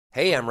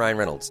Hey, I'm Ryan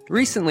Reynolds.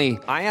 Recently,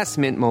 I asked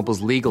Mint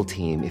Mobile's legal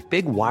team if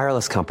big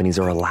wireless companies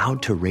are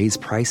allowed to raise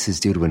prices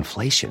due to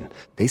inflation.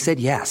 They said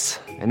yes.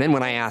 And then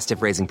when I asked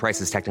if raising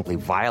prices technically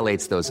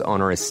violates those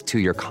onerous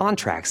two-year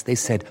contracts, they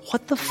said,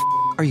 "What the f***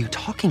 are you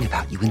talking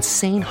about, you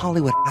insane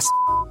Hollywood ass?"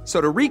 So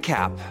to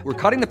recap, we're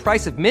cutting the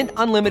price of Mint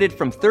Unlimited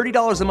from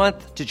 $30 a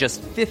month to just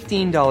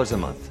 $15 a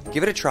month.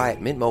 Give it a try at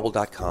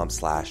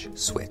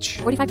mintmobile.com/switch.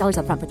 $45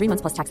 up front for 3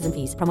 months plus taxes and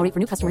fees. Promo rate for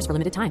new customers for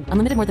limited time.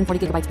 Unlimited more than 40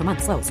 gigabytes per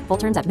month. Slows full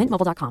terms at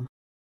mintmobile.com.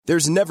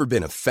 There's never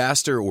been a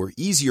faster or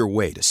easier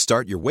way to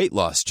start your weight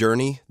loss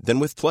journey than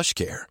with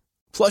PlushCare.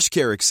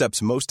 PlushCare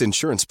accepts most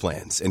insurance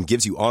plans and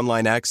gives you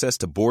online access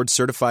to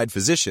board-certified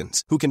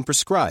physicians who can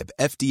prescribe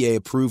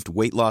FDA-approved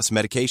weight loss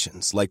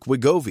medications like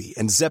Wegovy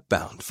and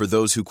Zepbound for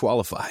those who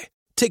qualify.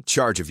 Take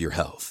charge of your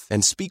health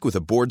and speak with a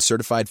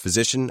board-certified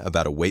physician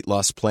about a weight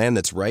loss plan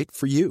that's right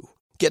for you.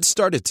 Get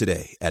started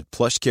today at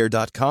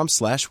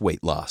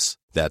plushcare.com/weight loss.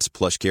 That's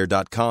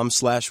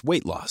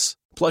plushcare.com/weight loss.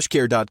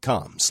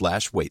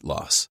 plushcare.com/weight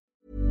loss.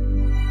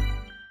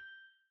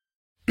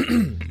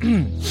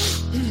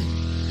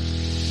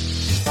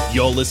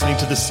 You're listening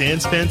to the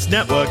Sandspants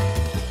Network.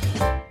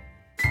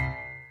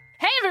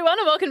 Hey everyone,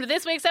 and welcome to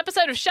this week's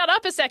episode of Shut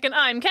Up a Second.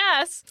 I'm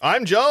Cass.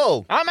 I'm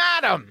Joel. I'm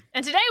Adam.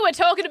 And today we're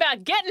talking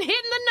about getting hit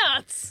in the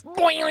nuts.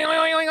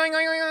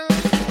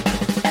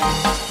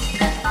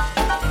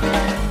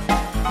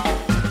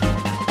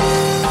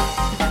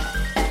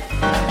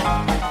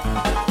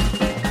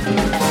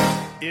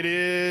 It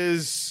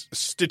is,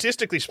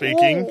 statistically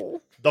speaking,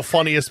 the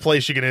funniest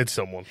place you can hit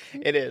someone.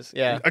 It is,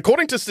 yeah.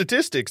 According to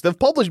statistics, they've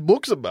published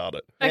books about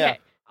it. Okay, Yeah.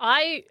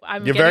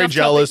 I'm You're getting very off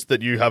jealous topic.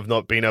 that you have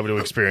not been able to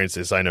experience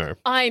this, I know.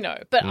 I know,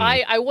 but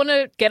I want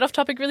to get off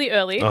topic really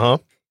early. Uh-huh.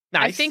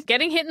 Nice. I think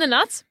getting hit in the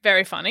nuts,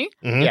 very funny.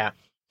 Mhm. Yeah,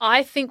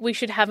 I think we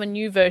should have a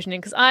new version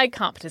because I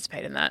can't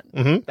participate in that.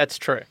 that's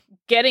true.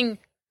 Getting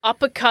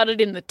uppercutted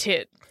in the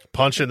tit.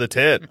 Punch in the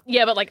tit.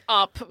 Yeah, but like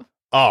up.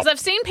 Oh. Because I've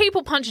seen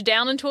people punch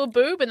down into a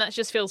boob and that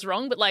just feels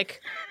wrong, but like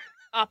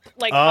up,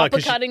 like 'cause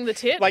uppercutting the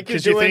tit. Like you're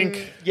 'Cause you doing,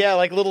 think-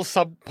 like little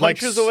sub Like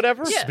punches or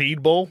whatever. Yeah.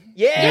 Speedball.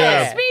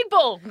 yeah,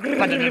 speedball.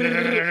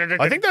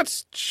 I think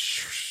that's...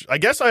 I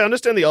guess I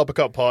understand the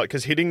uppercut part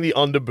because hitting the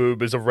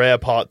underboob is a rare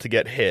part to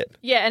get hit.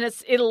 Yeah, and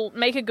it'll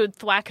make a good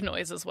thwack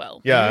noise as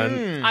well. Yeah,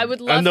 and I would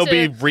love there'll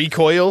to. be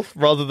recoil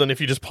rather than if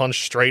you just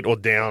punch straight or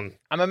down.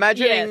 I'm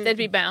imagining. Yeah, there'd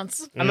be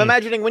bounce. I'm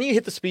imagining when you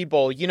hit the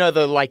speedball, you know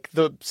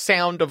the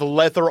sound of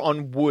leather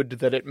on wood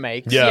that it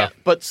makes. Yeah.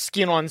 But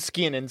skin on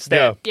skin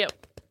instead. Yep,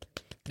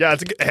 Yeah,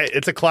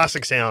 it's a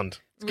classic sound.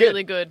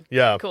 really good.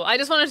 Yeah. Cool. I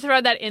just wanted to throw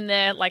that in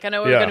there. Like, I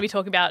know we're Yeah. going to be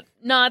talking about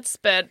nuts,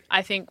 but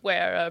I think we're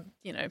a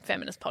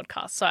feminist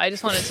podcast. So I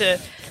just wanted to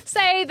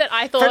say that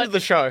I thought Friend of the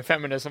show,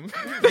 feminism.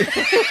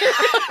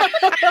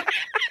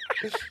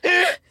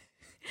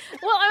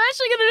 Well, I'm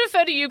actually going to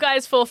defer to you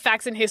guys for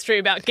facts and history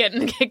about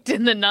getting kicked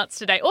in the nuts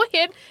today. Or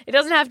hit. It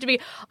doesn't have to be.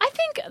 I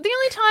think the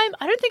only time,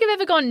 I don't think I've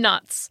ever gone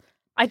nuts.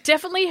 I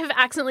definitely have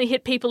accidentally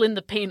hit people in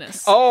the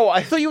penis. Oh,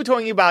 I thought you were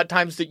talking about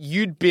times that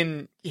you'd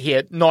been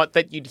hit, not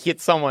that you'd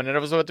hit someone. And I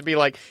was about to be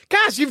like,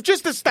 Cass, you've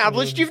just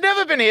established you've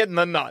never been hit in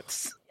the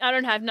nuts. I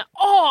don't have nuts.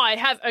 Oh, I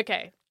have.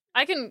 Okay.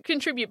 I can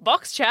contribute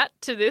box chat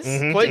to this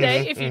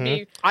today if you'd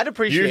be. I'd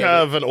appreciate You it.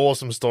 have an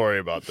awesome story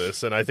about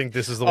this, and I think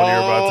this is the one you're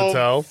about to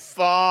tell.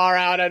 Far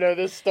out, I know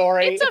this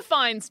story. It's a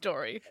fine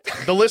story.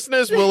 The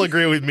listeners will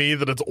agree with me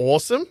that it's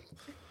awesome,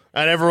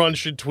 and everyone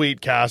should tweet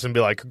Cass and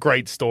be like,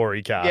 great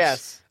story, Cass.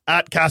 Yes.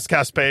 At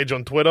Cass page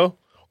on Twitter,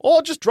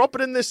 or just drop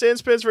it in this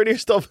Sandspants Radio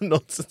Stuff and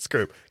Nonsense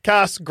group.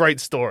 Cass, great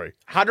story.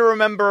 How to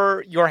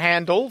remember your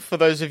handle, for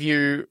those of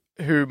you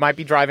who might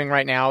be driving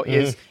right now,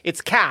 is it's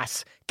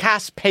Cass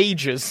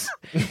Pages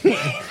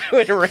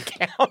Twitter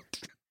account.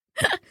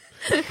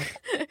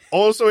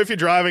 Also, if you're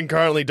driving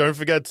currently, don't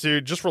forget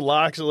to just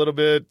relax a little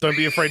bit. Don't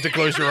be afraid to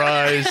close your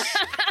eyes.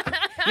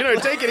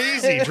 Take it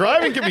easy.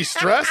 Driving can be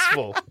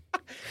stressful.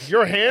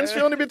 Your hands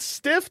feeling a bit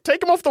stiff? Take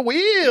them off the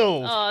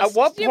wheel. Oh, At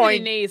what give me point-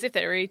 your knees if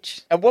they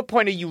reach. At what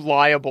point are you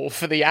liable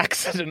for the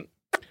accident?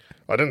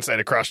 I didn't say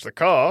to crash the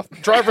car.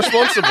 Drive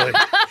responsibly.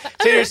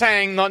 So you're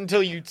saying not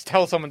until you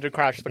tell someone to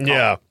crash the car?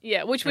 Yeah.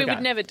 Yeah, which we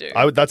would never do.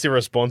 That's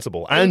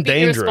irresponsible It would and be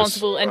dangerous.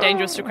 irresponsible and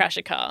dangerous to crash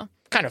a car.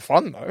 Kind of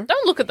fun, though.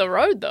 Don't look at the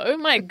road, though.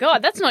 My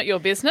God, that's not your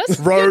business.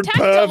 Road your tax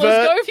dollars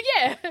pervert. go.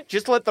 Yeah.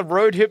 Just let the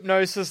road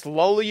hypnosis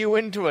lull you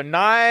into a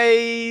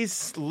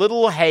nice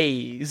little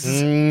haze.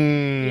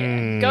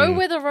 Yeah. Go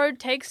where the road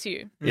takes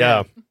you.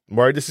 Yeah. I'm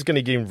worried this is going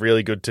to get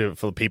really good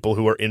for people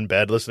who are in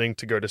bed listening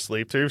to go to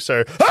sleep to.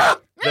 So,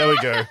 there we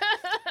go.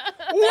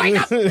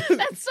 That's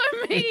so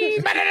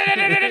mean.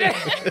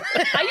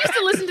 I used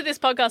to listen to this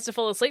podcast to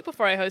fall asleep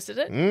before I hosted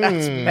it.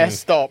 That's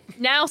messed up.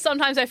 Now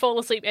sometimes I fall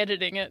asleep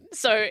editing it.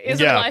 So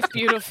isn't Yeah. life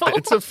beautiful?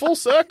 It's a full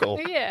circle.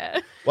 Yeah.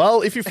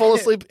 Well, if you fall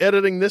asleep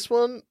editing this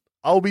one,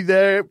 I'll be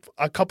there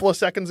a couple of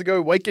seconds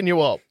ago waking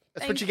you up.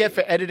 That's what you get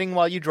for editing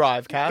while you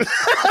drive, Cass.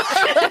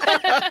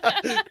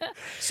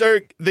 So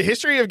the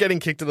history of getting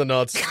kicked in the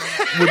nuts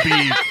would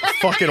be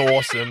fucking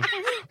awesome.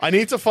 I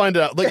need to find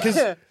out, because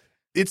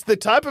it's the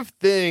type of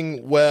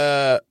thing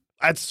where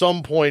at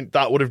some point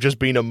that would have just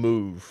been a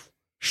move.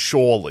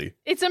 Surely.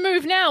 It's a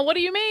move now. What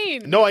do you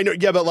mean? No, I know.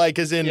 Yeah, but like,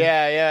 as in,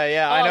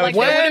 Yeah. Oh, I know. like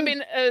there would have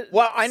been a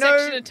I know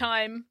section of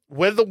time.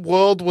 where the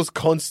world was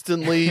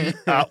constantly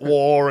at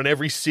war and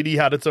every city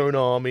had its own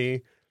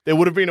army, there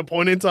would have been a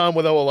point in time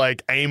where they were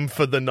like, aim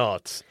for the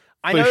nuts.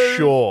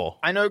 Sure.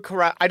 I know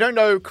I don't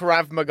know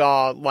Krav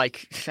Maga,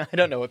 like, I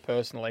don't know it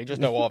personally, just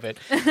know of it.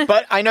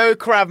 But I know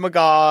Krav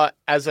Maga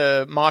as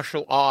a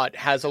martial art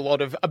has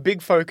a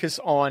big focus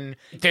on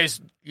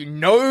there's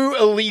no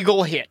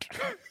illegal hit.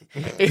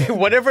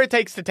 Whatever it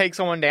takes to take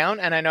someone down.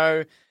 And I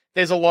know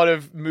there's a lot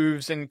of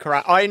moves in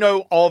Krav. I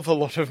know of a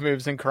lot of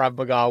moves in Krav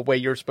Maga where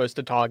you're supposed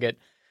to target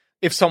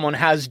if someone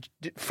has,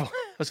 I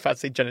was about to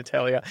say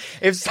genitalia.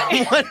 If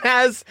someone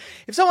has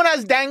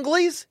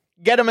danglies,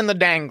 get them in the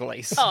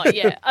danglies. Oh,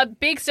 yeah. A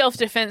big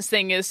self-defense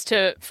thing is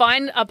to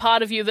find a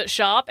part of you that's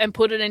sharp and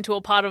put it into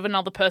a part of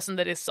another person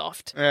that is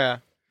soft. Yeah.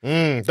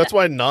 That's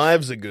why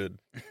knives are good.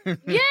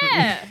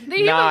 Yeah. The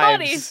human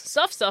body.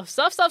 Soft.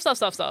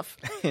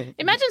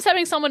 Imagine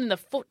stabbing someone in the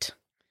foot.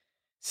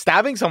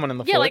 Stabbing someone in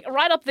the foot? Yeah, like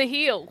right up the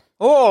heel.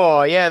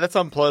 Oh, yeah, that's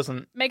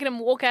unpleasant. Making them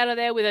walk out of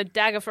there with a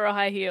dagger for a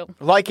high heel.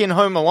 Like in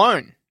Home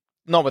Alone.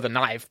 Not with a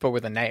knife, but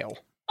with a nail.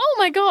 Oh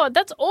my god,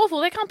 that's awful.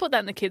 They can't put that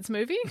in the kids'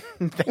 movie.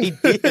 They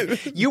did.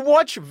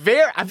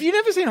 Have you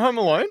never seen Home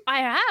Alone?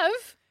 I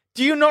have.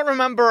 Do you not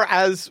remember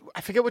I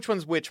forget which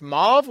one's which,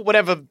 Marv?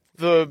 Whatever,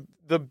 the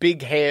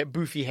big hair,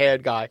 boofy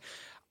haired guy.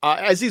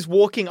 As he's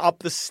walking up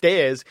the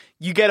stairs,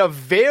 you get a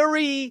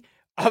very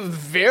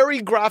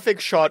graphic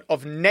shot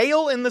of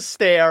nail in the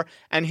stair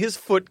and his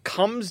foot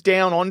comes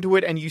down onto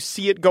it and you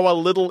see it go a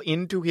little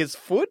into his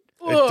foot.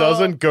 It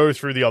doesn't go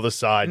through the other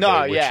side,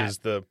 though, which is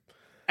the...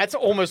 That's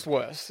almost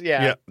worse,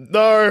 yeah.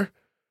 No,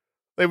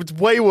 it's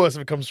way worse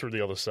if it comes through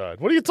the other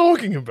side. What are you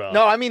talking about?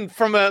 No, I mean,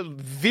 from a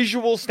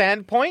visual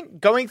standpoint,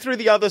 going through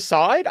the other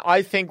side,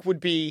 I think would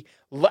be...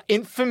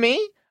 For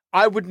me,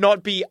 I would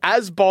not be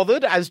as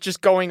bothered as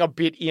just going a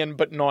bit in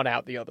but not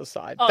out the other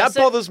side. That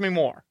bothers me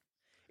more.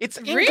 It's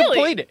incomplete.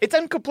 Really? It's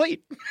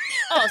incomplete.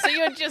 Oh, so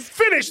you're just...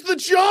 Finish the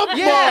job,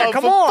 Yeah, Marv,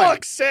 come for on.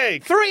 fuck's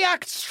sake.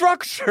 3-act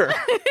structure.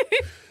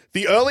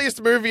 The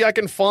earliest movie I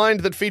can find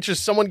that features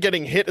someone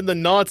getting hit in the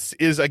nuts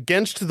is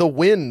Against the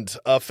Wind,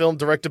 a film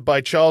directed by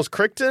Charles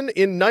Crichton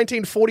in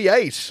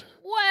 1948.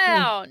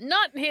 Wow,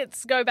 nut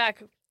hits go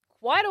back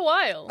quite a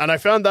while. And I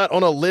found that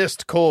on a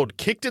list called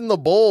Kicked in the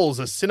Balls,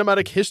 a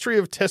cinematic history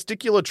of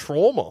testicular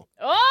trauma.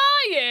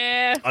 Oh,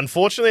 yeah.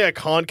 Unfortunately, I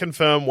can't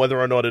confirm whether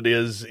or not it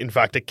is, in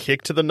fact, a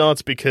kick to the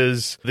nuts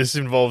because this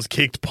involves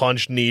kicked,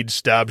 punched, kneed,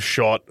 stabbed,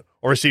 shot,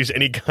 or receives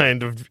any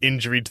kind of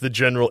injury to the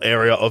general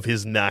area of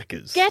his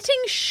knackers.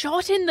 Getting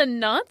shot in the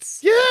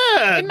nuts?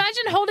 Yeah!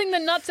 Imagine holding the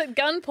nuts at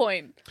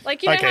gunpoint.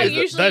 Like, you know how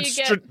usually you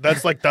get...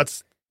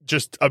 That's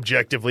just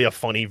objectively a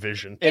funny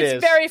vision.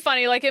 It's very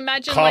funny. Like,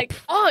 imagine,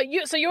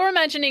 so you're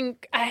imagining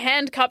a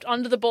hand cupped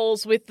under the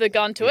balls with the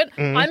gun to it.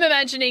 Mm-hmm. I'm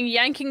imagining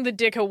yanking the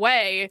dick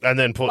away. And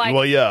then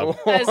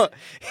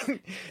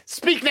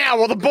Speak now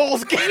or the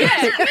balls get...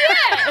 Yeah.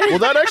 Well,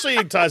 that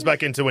actually ties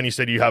back into when you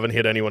said you haven't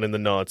hit anyone in the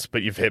nuts,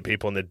 but you've hit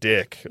people in the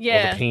dick or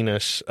the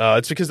penis.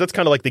 It's because that's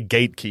kind of like the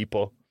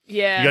gatekeeper.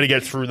 Yeah. You got to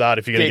get through that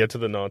if you're going to get to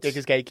the nuts. Dick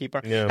is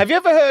gatekeeper. Yeah. Have you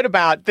ever heard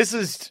about, this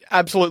has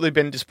absolutely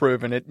been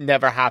disproven, it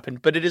never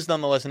happened, but it is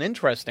nonetheless an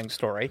interesting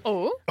story.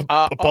 Oh.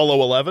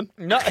 Apollo 11?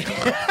 No.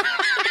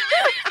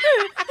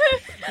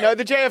 No,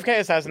 the JFK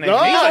assassination.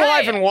 No. He's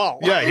alive and well.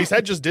 Yeah, his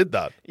head just did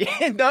that.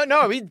 Yeah,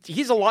 no,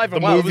 he's alive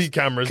and The well. movie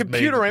cameras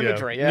computer made,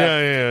 imagery.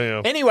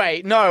 Yeah.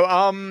 Anyway,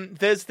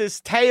 there's this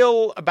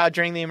tale about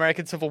during the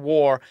American Civil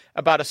War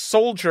about a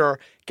soldier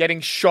getting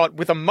shot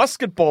with a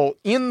musket ball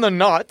in the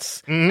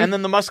nuts, and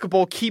then the musket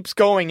ball keeps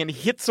going and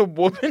hits a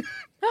woman,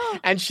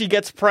 and she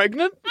gets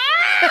pregnant.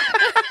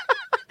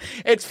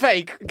 It's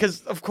fake,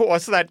 because, of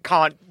course, that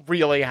can't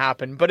really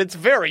happen, but it's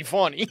very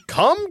funny.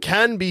 Cum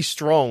can be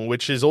strong,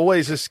 which is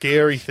always a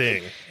scary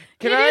thing.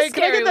 Can I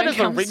get that as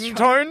a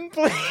ringtone,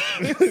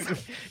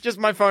 please? Just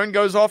my phone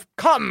goes off.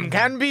 Cum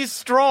can be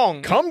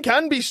strong. Cum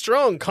can be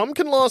strong. Cum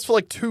can last for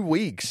like 2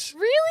 weeks.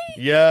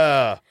 Really?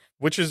 Yeah,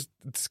 which is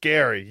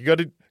scary. You got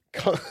to...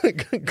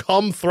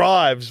 Cum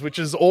thrives, which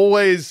is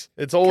always...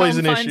 It's always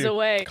Cum an finds issue. a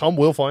way. Cum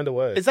will find a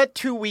way. Is that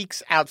 2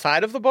 weeks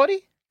outside of the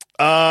body?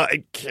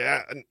 Actually,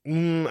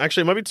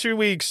 it might be 2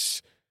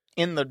 weeks...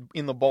 In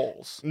the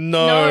balls.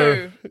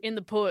 No, in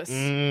the puss.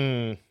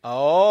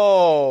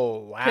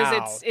 Oh, wow.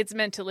 Because it's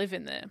meant to live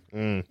in there.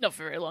 Not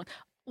for very long.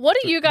 What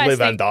do you guys live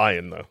think? and die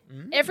in, though.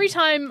 Every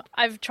time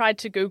I've tried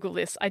to Google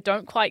this, I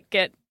don't quite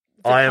get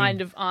the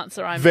kind of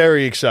answer I'm...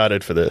 very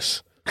excited for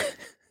this.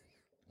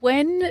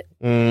 When...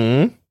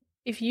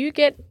 If you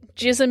get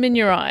jism in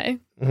your eye...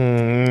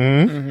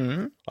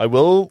 I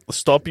will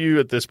stop you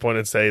at this point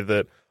and say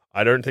that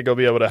I don't think I'll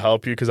be able to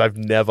help you because I've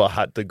never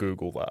had to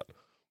Google that.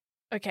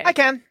 Okay. I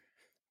can.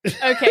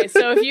 Okay,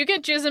 so if you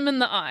get jism in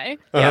the eye,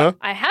 Uh-huh.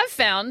 I have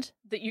found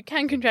that you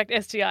can contract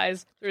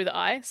STIs through the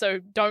eye, so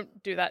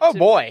don't do that. Oh,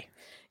 boy.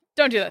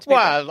 Don't do that to people.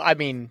 Well, I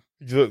mean,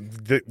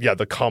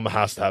 The cum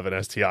has to have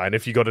an STI, and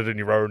if you got it in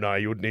your own eye,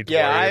 you would need to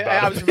worry about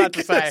it. I was about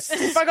to say.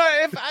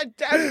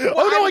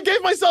 Oh no, I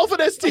gave myself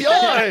an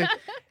STI.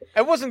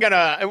 It wasn't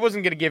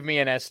gonna give me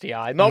an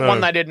STI. Not No.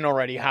 one I didn't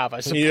already have, I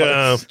suppose.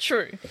 Yeah.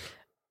 True.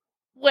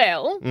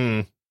 Well,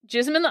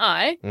 jizz them in the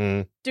eye.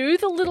 Do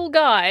the little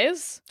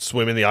guys,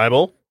 Swim in the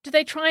eyeball. do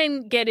they try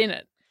and get in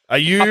it? Are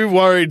you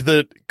worried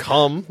that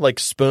cum, like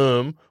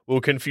sperm,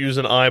 will confuse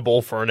an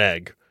eyeball for an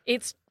egg?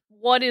 It's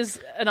what is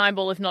an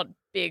eyeball if not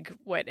big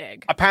wet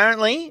egg?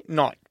 Apparently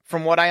not,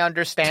 from what I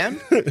understand.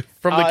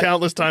 From the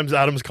countless times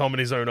Adam's cum in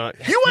his own eye.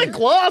 You wear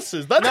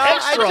glasses. That's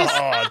extra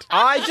hard.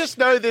 I just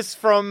know this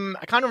from,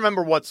 I can't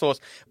remember what source,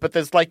 but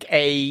there's like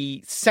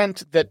a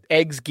scent that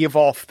eggs give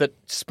off that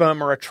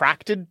sperm are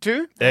attracted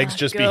to. Eggs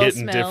just be girl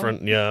hitting smell.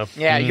 different. Yeah.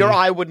 Yeah, your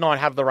eye would not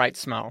have the right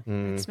smell.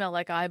 Smell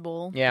like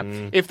eyeball. Yeah.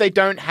 If they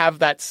don't have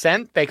that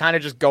scent, they kind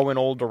of just go in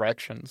all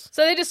directions.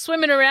 So they're just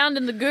swimming around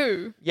in the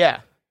goo.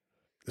 Yeah.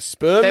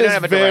 Sperm They don't is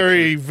have a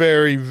very,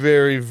 very,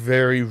 very,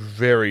 very,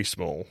 very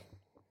small.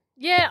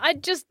 Yeah,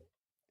 and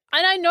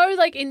I know,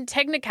 like, in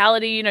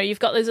technicality, you've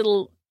got those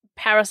little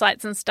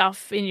parasites and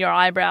stuff in your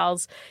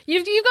eyebrows.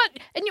 You've got,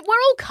 and we're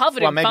all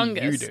covered in maybe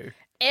fungus. you do.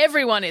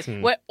 Everyone is.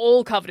 We're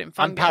all covered in I'm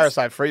fungus.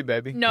 parasite free,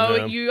 baby. No,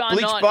 Yeah. you are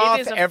Bleach not. bath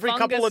It is a every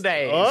fungus. couple of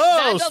days. Oh,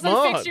 That doesn't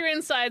smart. fix your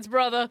insides,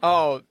 brother.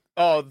 Oh,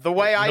 the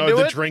way I No, do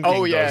the it? drinking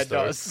Oh, yeah, does, it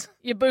though. does.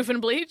 You boof and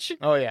bleach.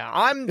 Oh, yeah.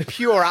 I'm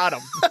pure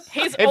Adam.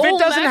 He's If all it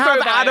doesn't have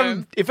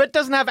macrobiome. if it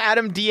doesn't have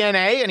Adam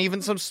DNA and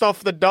even some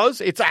stuff that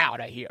does, it's out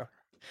of here.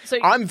 So,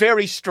 I'm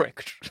very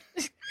strict.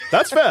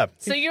 That's fair.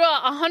 so you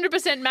are 100%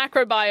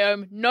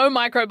 macrobiome, no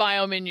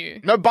microbiome in you.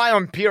 No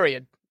biome,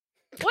 period.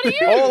 What are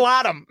you? All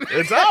Adam.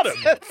 It's Adam.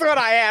 That's what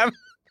I am.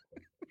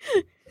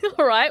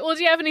 All right. Well,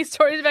 do you have any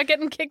stories about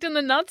getting kicked in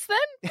the nuts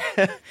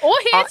then? Or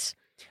hit?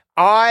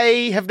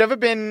 I have never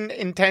been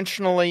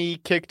intentionally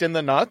kicked in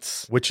the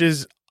nuts. Which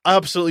is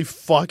absolutely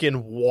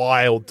fucking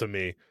wild to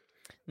me.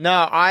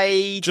 No,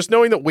 I Just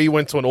knowing that we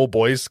went to an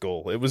all-boys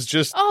school, it was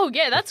just... Oh,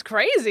 yeah, that's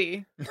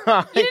crazy. You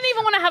didn't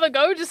even want to have a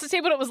go just to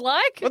see what it was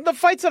like? But the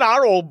fights at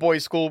our old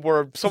boys' school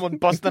were someone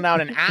busting out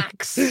an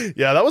axe.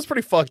 Yeah, that was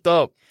pretty fucked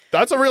up.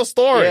 That's a real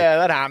story. Yeah,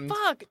 that happened.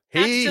 Fuck. He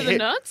Axe to the hit-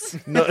 nuts?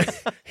 No,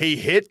 he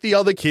hit the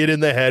other kid in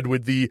the head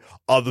with the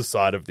other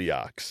side of the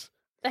axe.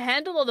 The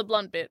handle or the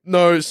blunt bit?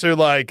 No, so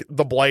like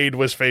the blade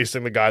was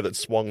facing the guy that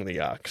swung the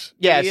axe.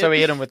 Yeah, so he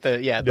hit him with the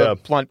Yeah.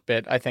 blunt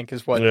bit, I think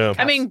is what. Yeah.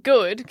 I mean,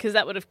 good, because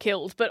that would have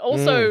killed. But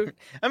also,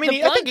 I mean,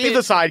 the I think blunt either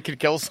bit- side could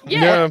kill someone.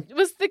 yeah,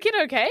 was the kid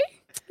okay?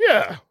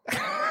 Yeah.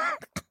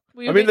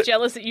 Were you I a mean, bit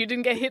jealous that you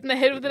didn't get hit in the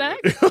head with an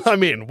axe? I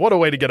mean, what a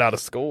way to get out of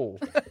school.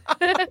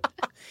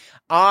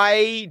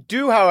 I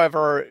do,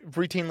 however,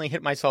 routinely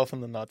hit myself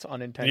in the nuts Yeah.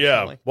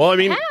 unintentionally. Well, I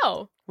mean,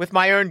 How? With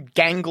my own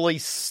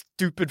gangly,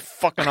 stupid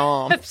fucking I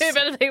arms. feel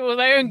better think with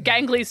my own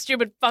gangly,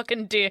 stupid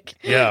fucking dick.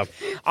 yeah.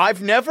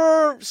 I've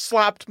never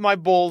slapped my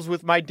balls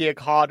with my dick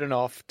hard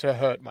enough to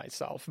hurt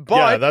myself. But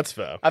Yeah, that's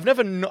fair. I've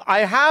never. I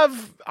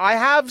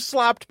have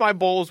slapped my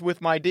balls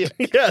with my dick.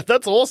 Yeah,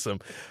 that's awesome.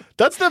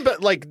 That's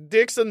like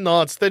dicks and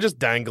nuts, they're just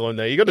dangling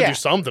there. You got to Yeah. do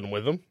something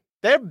with them.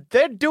 They're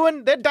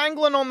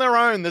dangling on their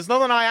own. There's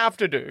nothing I have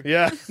to do.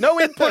 Yeah.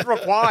 No input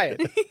required.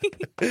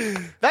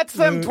 That's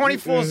them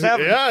 24/7.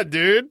 Yeah,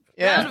 dude. Round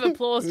Yeah. of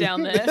applause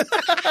down there.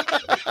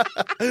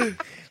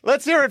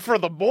 Let's hear it for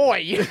the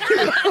boy.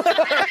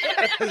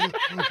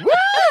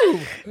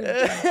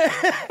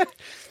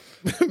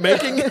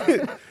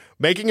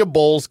 Making a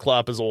balls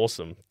clap is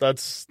awesome.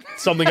 That's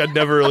something I'd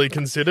never really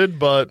considered,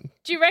 but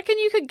Do you reckon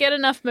you could get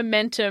enough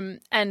momentum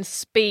and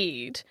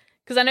speed?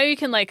 Because I know you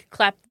can, like,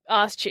 clap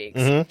ass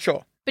cheeks.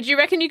 Sure. But do you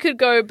reckon you could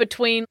go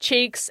between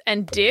cheeks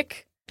and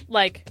dick?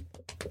 Like,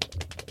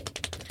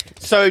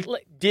 So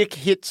Like- dick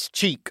hits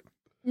cheek.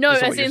 no, Is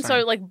that as what you're in, so,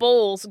 saying? like,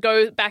 balls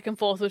go back and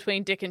forth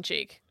between dick and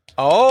cheek.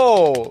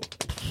 Oh.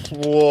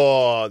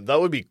 whoa, that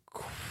would be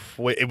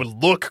it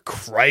would look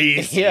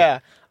crazy. Yeah.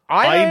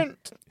 I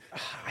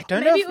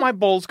don't know Maybe if my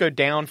balls go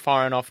down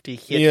far enough to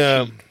hit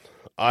Yeah.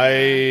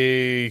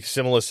 cheek.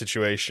 Similar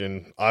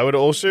situation. I would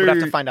also We'd have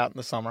to find out in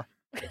the summer.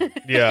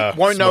 Yeah.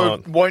 Won't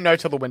smart. know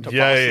till the winter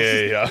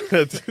Yeah,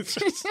 passes. It's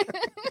just-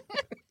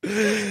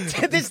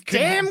 This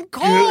damn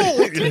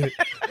cold.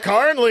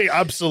 Currently,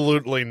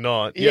 absolutely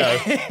not.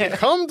 Yeah.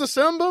 Come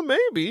December,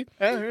 maybe.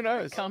 Who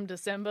knows? Come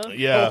December.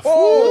 Yeah. Looking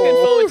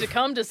forward to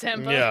come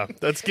December. Yeah,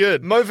 that's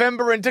good.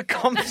 Movember into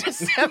come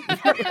December.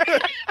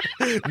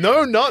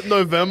 No, not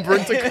November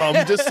into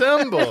come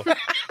December.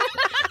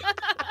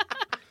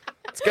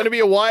 It's going to be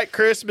a white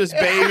Christmas,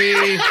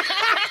 baby.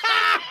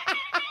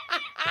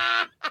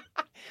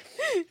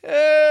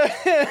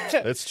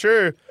 It's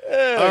true.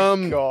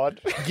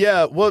 God.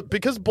 Yeah, well,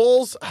 because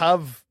balls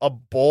have a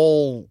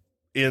ball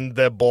in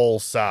their ball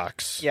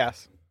sacks.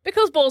 Yes.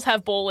 Because balls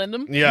have ball in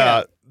them.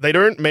 Yeah, they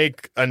don't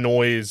make a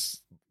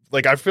noise.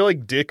 Like, I feel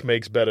like dick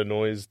makes better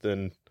noise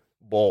than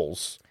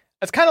balls.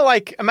 It's kind of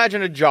like,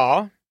 imagine a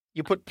jar.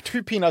 You put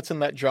 2 peanuts in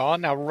that jar.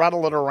 Now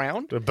rattle it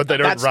around. But they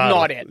don't That's rattle.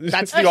 not it.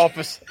 That's the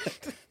opposite.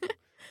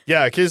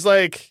 Yeah, because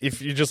like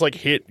if you just like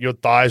hit your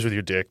thighs with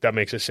your dick, that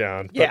makes a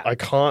sound. Yeah.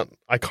 But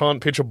I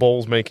can't picture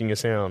balls making a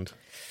sound.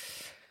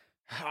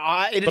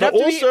 It'd But have to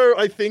be- also,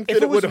 I think if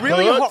that it it was would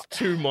really hurt hot-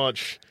 too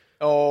much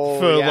Oh,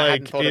 for yeah, I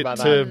hadn't like thought it about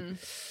that.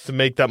 to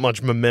make that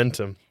much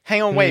momentum.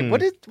 Hang on, wait.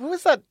 What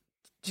was that?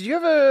 Did you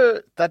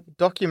ever that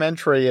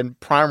documentary in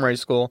primary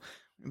school?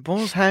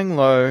 Balls hang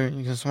low.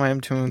 You can sway them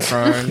to and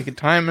fro. And you can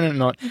tie them in a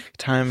knot.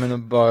 Tie them in a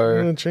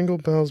bow. Jingle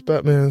bells,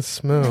 Batman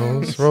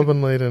smells.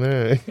 Robin laid an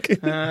egg.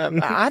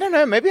 I don't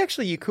know. Maybe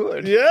actually you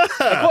could. Yeah.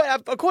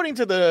 According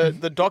to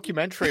the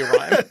documentary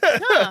rhyme,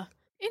 Huh.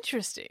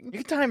 Interesting. you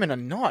could tie them in a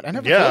knot. I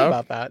never Yeah. thought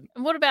about that.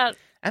 And what about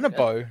And a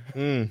bow.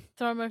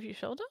 throw them over your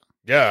shoulder?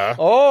 Yeah.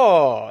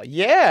 Oh,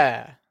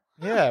 yeah.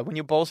 Yeah, when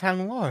your balls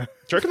hang low. Do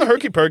you reckon the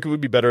hokey pokey would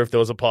be better if there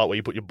was a part where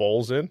you put your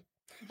balls in?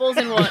 Balls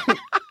in what?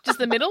 Just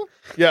the middle?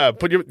 Yeah,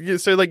 put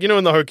so like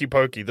in the hokey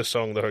pokey, the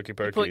song, the hokey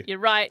pokey. Put your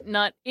right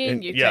nut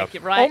in, you yeah. take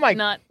your right Oh my-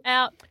 nut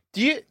out.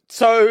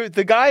 So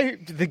the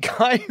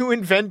guy who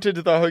invented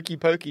the hokey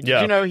pokey, did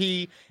Yeah. you know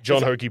he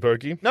John Hokey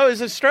Pokey, No,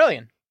 he's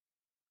Australian.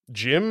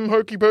 Jim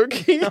Hokey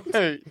Pokey.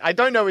 No, I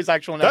don't know his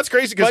actual name. That's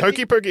crazy because But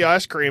hokey pokey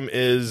ice cream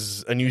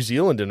is a New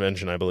Zealand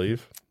invention, I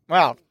believe.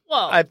 Wow.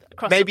 Well,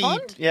 across maybe the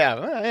pond?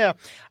 yeah.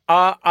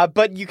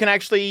 But you can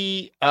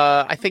actually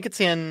I think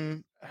it's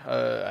in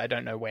I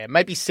don't know where.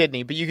 Maybe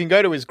Sydney, but you can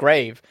go to his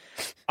grave.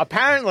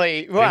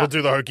 Apparently, People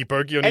do the hokey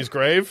pokey on his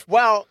grave.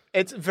 Well,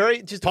 it's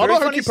just Part a of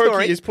very hokey funny pokey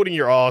story. is putting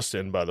your ass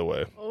in, by the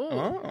way.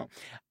 Oh.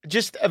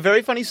 Just a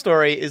very funny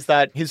story is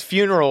that his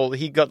funeral,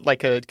 he got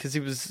because he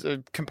was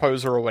a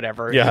composer or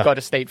whatever. Yeah. He got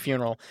a state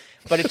funeral.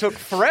 But it took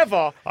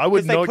forever. I would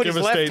 'cause they not put give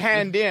his a left state-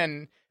 hand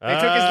in. They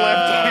took his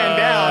left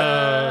hand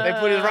out. They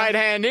put his right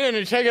hand in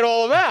and check it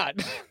all out.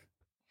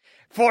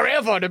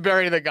 Forever to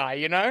bury the guy,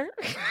 you know?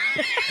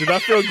 Did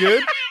that feel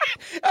good?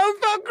 Oh,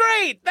 it felt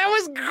great. That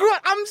was good.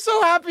 I'm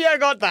so happy I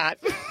got that.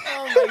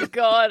 Oh my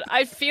god,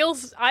 I feel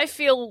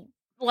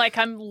like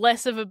I'm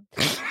less of a.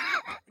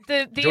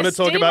 The you wanna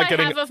talk esteem about I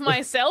getting- have of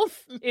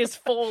myself is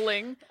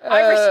falling.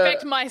 I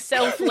respect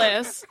myself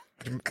less.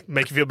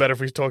 Make you feel better if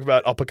we talk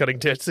about uppercutting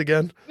tits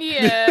again?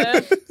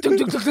 Yeah.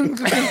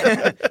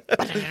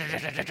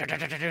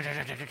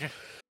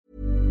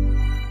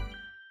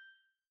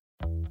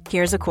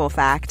 Here's a cool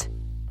fact.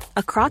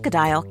 A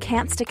crocodile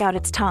can't stick out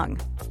its tongue.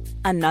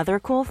 Another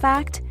cool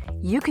fact,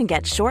 you can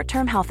get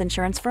short-term health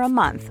insurance for a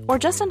month or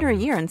just under a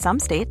year in some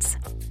states.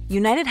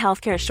 United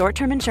Healthcare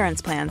short-term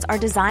insurance plans are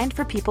designed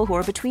for people who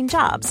are between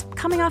jobs,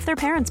 coming off their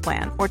parents'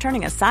 plan, or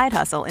turning a side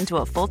hustle into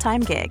a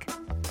full-time gig.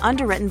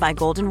 Underwritten by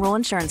Golden Rule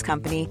Insurance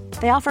Company,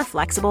 they offer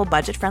flexible,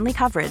 budget-friendly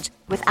coverage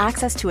with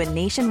access to a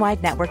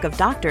nationwide network of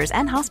doctors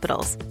and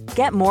hospitals.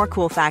 Get more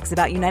cool facts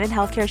about United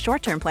Healthcare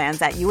short-term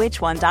plans at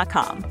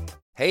uh1.com.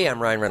 Hey,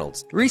 I'm Ryan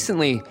Reynolds.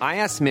 Recently, I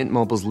asked Mint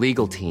Mobile's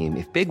legal team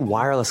if big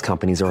wireless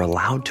companies are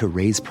allowed to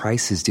raise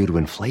prices due to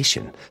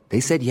inflation. They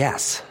said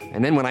yes.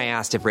 And then when I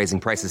asked if raising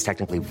prices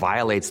technically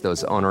violates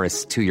those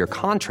onerous 2-year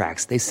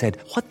contracts, they said,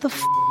 "What the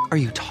f*** are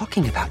you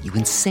talking about, you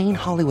insane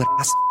Hollywood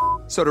ass?"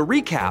 So to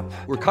recap,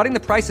 we're cutting the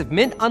price of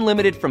Mint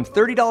Unlimited from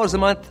 $30 a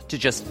month to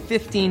just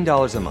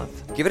 $15 a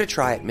month. Give it a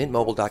try at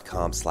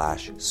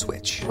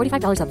mintmobile.com/switch.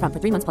 $45 up front for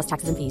 3 months plus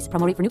taxes and fees.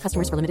 Promo rate for new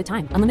customers for limited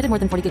time. Unlimited more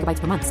than 40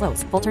 gigabytes per month.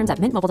 Slows full terms at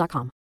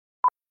mintmobile.com.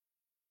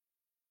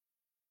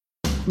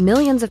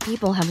 Millions of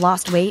people have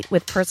lost weight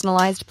with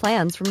personalized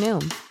plans from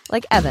Noom.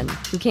 Like Evan,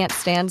 who can't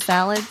stand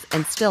salads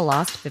and still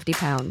lost 50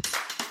 pounds.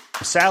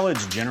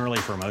 Salads generally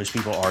for most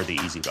people are the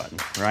easy button,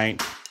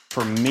 right?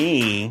 For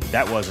me,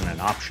 that wasn't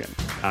an option.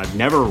 I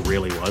never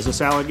really was a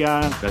salad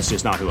guy. That's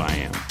just not who I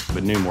am.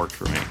 But Noom worked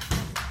for me.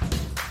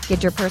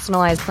 Get your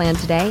personalized plan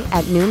today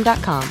at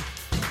Noom.com.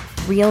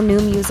 Real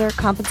Noom user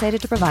compensated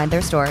to provide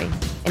their story.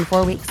 In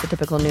 4 weeks, the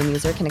typical Noom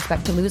user can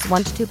expect to lose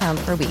 1 to 2 pounds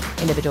per week.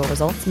 Individual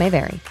results may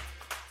vary.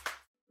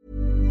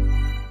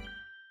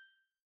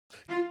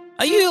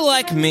 Are you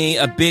like me,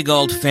 a big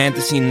old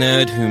fantasy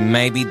nerd who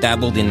maybe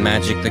dabbled in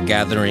Magic the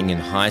Gathering in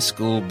high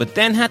school, but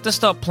then had to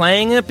stop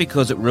playing it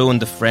because it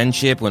ruined the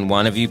friendship when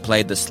one of you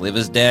played the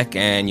Slivers deck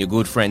and your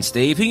good friend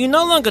Steve, who you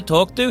no longer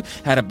talk to,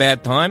 had a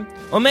bad time?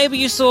 Or maybe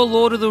you saw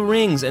Lord of the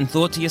Rings and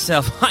thought to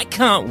yourself, I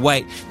can't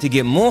wait to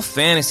get more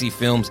fantasy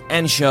films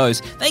and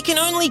shows. They can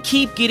only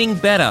keep getting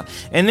better.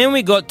 And then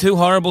we got 2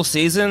 horrible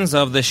seasons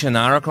of the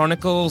Shannara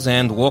Chronicles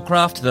and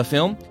Warcraft the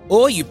film.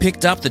 Or you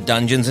picked up the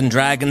Dungeons &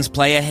 Dragons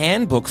player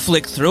handbook,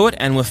 flicked through it,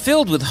 and were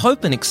filled with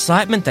hope and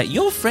excitement that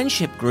your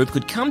friendship group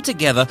could come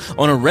together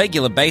on a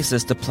regular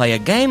basis to play a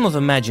game of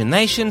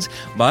imaginations,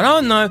 but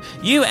oh no,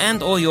 you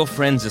and all your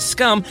friends are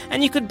scum,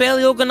 and you could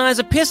barely organise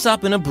a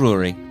piss-up in a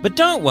brewery. But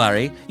don't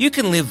worry, you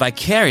can live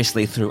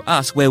vicariously through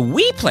us, where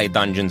we play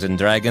Dungeons &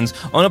 Dragons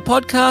on a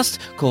podcast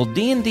called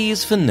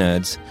D&D's for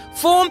Nerds.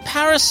 Form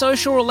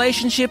parasocial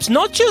relationships,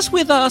 not just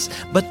with us,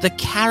 but the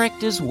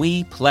characters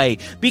we play.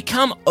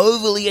 Become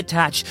overly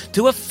attached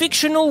to a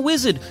fictional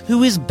wizard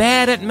who is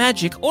bad at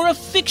magic, or a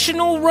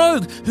fictional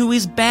rogue who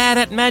is bad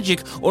at magic,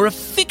 or a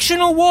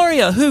fictional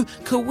warrior who,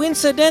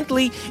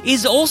 coincidentally,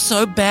 is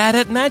also bad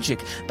at magic.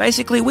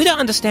 Basically, we don't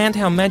understand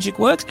how magic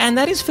works, and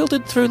that is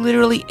filtered through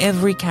literally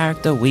every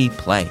character we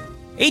play.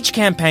 Each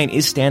campaign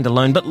is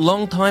standalone, but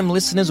long-time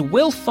listeners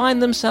will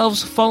find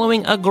themselves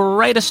following a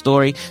greater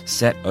story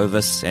set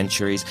over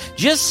centuries.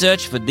 Just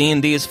search for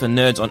D&D is for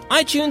Nerds on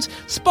iTunes,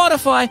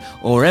 Spotify,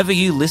 or wherever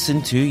you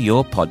listen to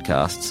your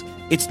podcasts.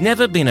 It's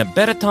never been a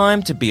better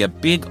time to be a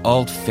big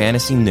old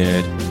fantasy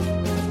nerd.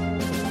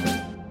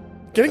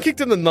 Getting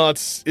kicked in the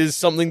nuts is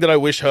something that I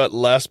wish hurt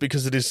less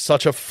because it is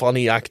such a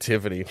funny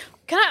activity.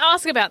 Can I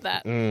ask about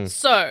that?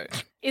 So,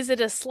 is it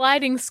a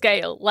sliding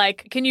scale?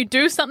 Like, can you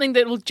do something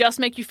that will just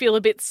make you feel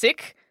a bit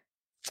sick?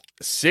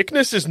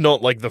 Sickness is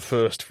not like the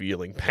first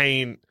feeling.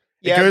 Pain.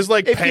 Yeah, it goes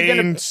like if you're pain,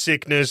 gonna-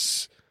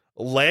 sickness,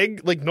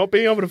 leg, like not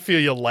being able to feel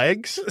your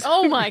legs.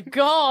 Oh my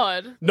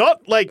god.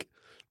 Not like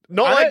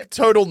I-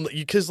 total,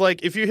 because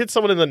like if you hit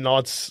someone in the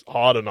nuts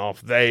hard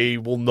enough, they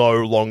will no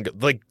longer,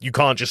 like you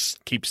can't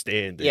just keep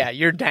standing. Yeah,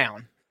 you're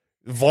down.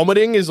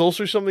 Vomiting is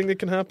also something that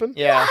can happen.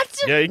 Yeah.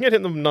 Yeah, you can get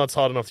hit in the nuts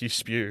hard enough you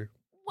spew.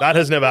 That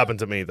has never happened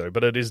to me though,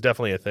 but it is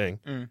definitely a thing.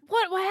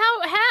 What?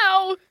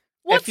 How?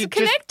 What's you just-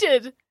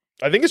 connected?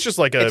 I think it's just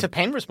like It's a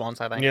pain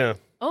response, I think. yeah.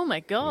 Oh my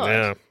god.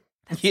 Yeah.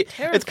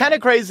 It's kind of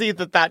crazy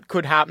that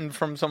could happen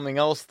from something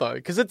else, though,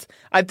 because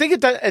I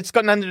think it's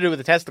got nothing to do with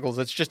the testicles.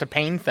 It's just a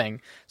pain thing.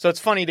 So it's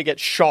funny to get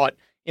shot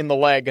in the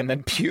leg and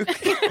then puke.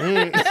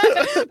 Apparently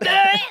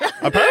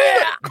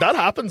that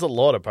happens a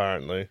lot,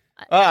 apparently.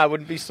 I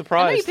wouldn't be I know you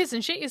surprised. piss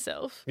and shit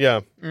yourself.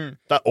 Yeah.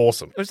 That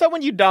awesome. Is that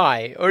when you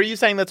die, or are you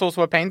saying that's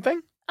also a pain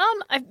thing?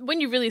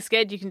 When you're really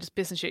scared, you can just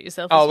piss and shit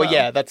yourself. Oh, as well.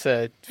 yeah, that's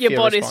a Your fear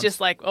body's response. just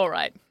like, all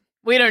right,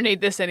 we don't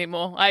need this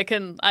anymore.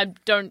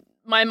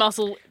 My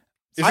muscle.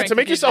 Is it to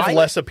make yourself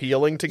less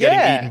appealing to getting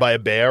Yeah. eaten by a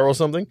bear or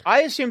something?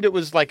 I assumed it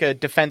was like a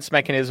defense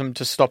mechanism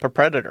to stop a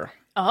predator.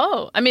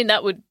 Oh, I mean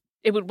it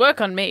would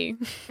work on me.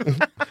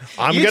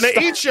 I'm You gonna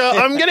stop- eat you.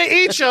 I'm gonna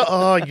eat you.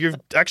 Oh, you're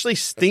actually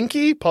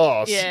stinky.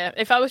 Pass. Yeah,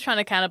 if I was trying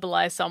to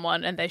cannibalize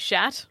someone and they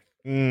shat,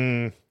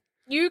 Mm,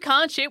 you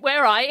can't shit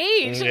where I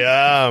eat.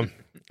 yeah.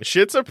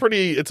 It's a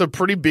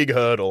pretty big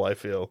hurdle, I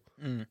feel.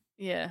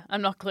 Yeah,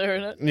 I'm not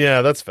clearing it.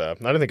 Yeah, that's fair.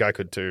 I don't think I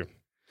could too.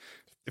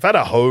 If I had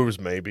a hose,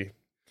 maybe.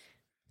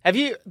 Have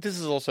you? This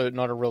is also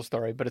not a real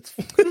story, but it's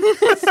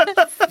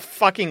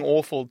fucking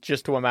awful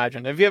just to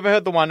imagine. Have you ever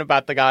heard the one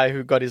about the guy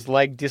who got his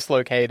leg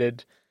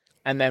dislocated,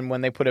 and then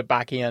when they put it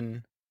back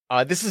in?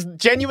 This is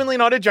genuinely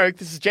not a joke.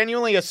 This is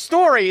genuinely a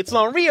story. It's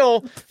not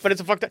real, but it's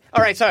a fucked up.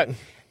 All right, so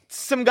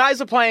some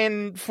guys are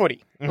playing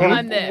footy or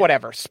I'm there.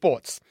 whatever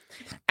sports,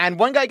 and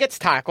one guy gets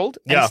tackled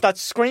and Yeah.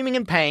 starts screaming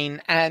in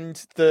pain,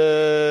 and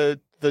the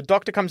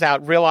doctor comes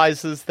out,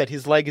 realizes that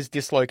his leg is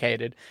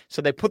dislocated,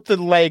 so they put the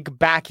leg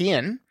back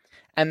in.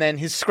 And then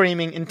his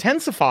screaming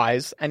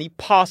intensifies, and he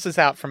passes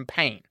out from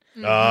pain.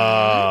 At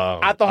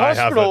the I have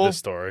hospital- heard this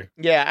story.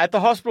 Yeah, at the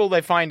hospital,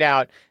 they find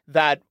out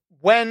that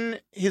when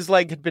his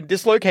leg had been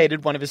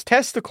dislocated, one of his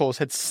testicles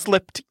had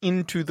slipped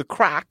into the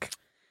crack.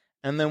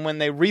 And then when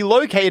they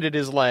relocated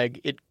his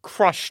leg, it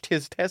crushed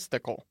his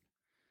testicle.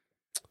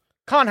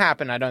 Can't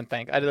happen, I don't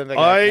think. I don't think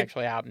that can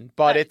actually happen.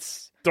 But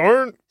it's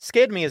Don't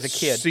scared me as a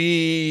kid.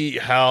 see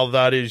how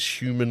that is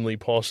humanly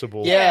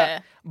possible. Yeah.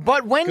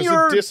 But when Because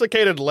you're a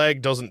dislocated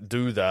leg doesn't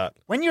do that.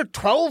 when you're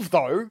 12,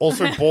 though,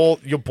 Also,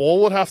 your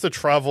ball would have to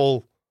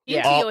travel.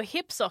 Into Up. your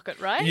hip socket,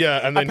 right? Yeah,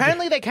 and then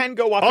apparently they can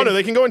go up. Oh no,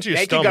 they can go into your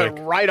They stomach. can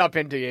go right up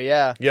into you.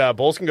 Yeah. Yeah,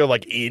 balls can go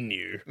like in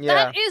you. Yeah.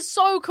 That is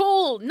so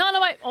cool. None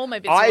of my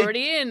bits I- are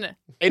already in.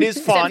 It is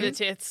Except for fun. the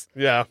tits.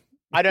 Yeah.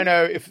 I don't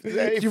know if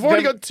You've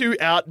already them- got 2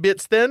 out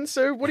bits then,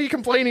 so what are you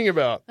complaining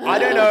about? I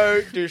don't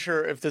know,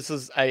 Duscher, if this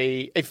is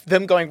if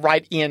them going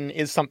right in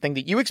is something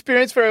that you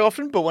experience very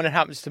often, but when it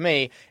happens to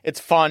me, it's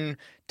fun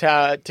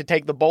to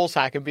take the ball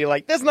sack and be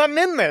like, "There's nothing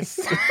in this."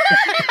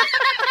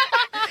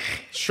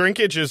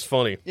 Shrinkage is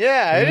funny.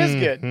 Yeah, it is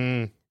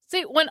good.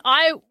 See, when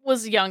I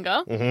was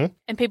younger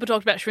and people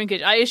talked about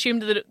shrinkage, I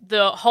assumed that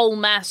the whole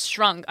mass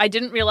shrunk. I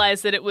didn't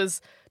realize that it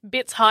was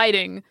bits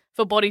hiding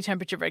for body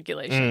temperature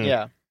regulation.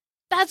 Yeah.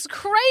 That's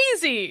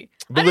crazy.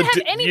 But I don't the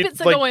have di- any you- bits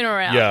that like, go in or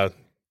out. Yeah.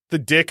 The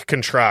dick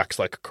contracts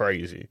like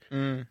crazy.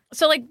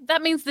 So, like,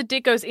 that means the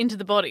dick goes into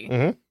the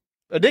body.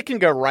 A dick can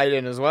go right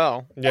in as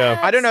well. Yeah.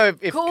 I don't know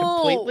if cool.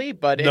 completely,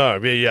 but No,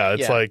 but yeah,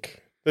 it's yeah.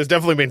 like there's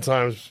definitely been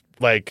times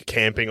like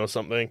camping or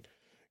something,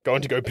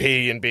 going to go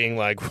pee and being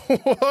like,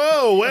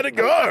 "Whoa, where'd it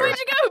go? Where'd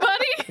you go,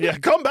 buddy? Yeah,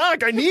 come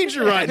back. I need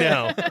you right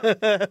now."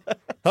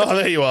 Oh,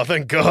 there you are.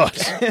 Thank God.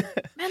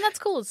 Man, that's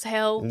cool as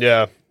hell.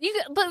 Yeah.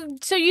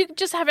 So you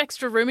just have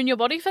extra room in your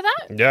body for that?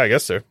 I Yeah, I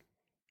guess so.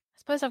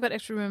 suppose I've got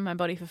extra room in my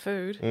body for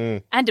food.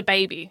 Mm. And a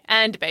baby.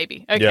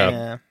 Okay.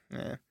 Yeah.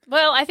 yeah.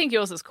 Well, I think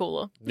yours is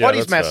cooler. Yeah,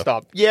 Body's that's messed fair.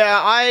 up. Yeah,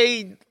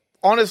 I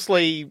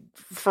honestly,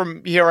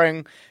 from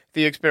hearing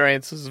the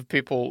experiences of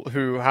people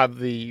who have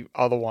the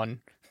other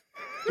one,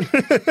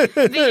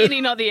 The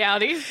innie, not the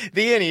outie.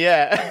 The innie,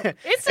 yeah.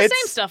 It's the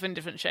same stuff in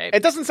different shape.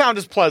 It doesn't sound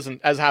as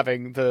pleasant as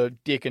having the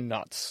dick and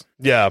nuts.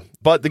 Yeah,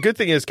 but the good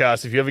thing is,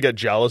 Cass, if you ever get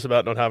jealous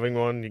about not having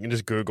one, you can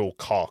just Google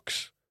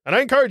cocks. And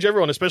I encourage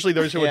everyone, especially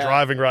those who are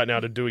driving right now,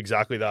 to do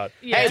exactly that.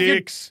 Yeah.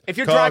 Dicks, If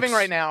you're cocks. driving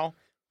right now,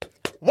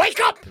 wake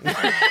up!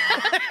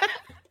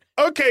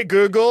 Okay,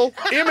 Google,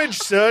 image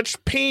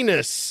search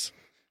penis.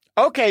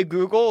 Okay,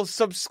 Google,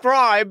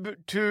 subscribe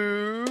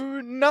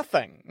to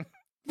nothing.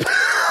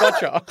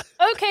 Gotcha.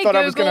 Okay, Thought Google,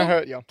 I was going to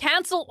hurt you.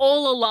 cancel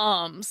all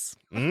alarms.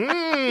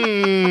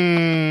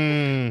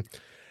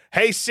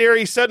 Hey,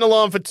 Siri, set an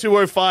alarm for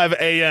 2:05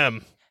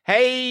 a.m.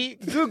 Hey,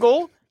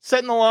 Google,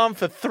 set an alarm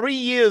for 3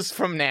 years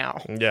from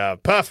now. Yeah,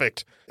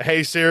 perfect.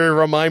 Hey, Siri,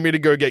 remind me to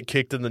go get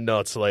kicked in the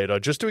nuts later,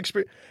 just to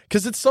experience.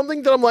 Because it's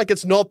something that I'm like,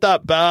 it's not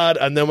that bad,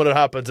 and then when it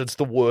happens, it's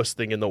the worst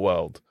thing in the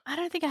world. I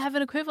don't think I have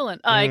an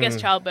equivalent. I guess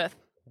childbirth.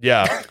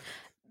 Yeah.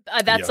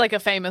 That's like a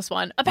famous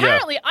one.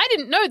 Apparently, I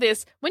didn't know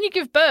this. When you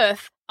give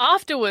birth,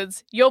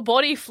 afterwards, your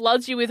body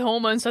floods you with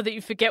hormones so that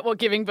you forget what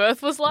giving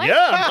birth was like.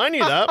 Yeah, I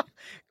knew that.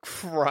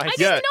 Christ. I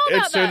didn't know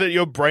about it's so that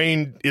your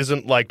brain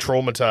isn't like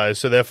traumatized,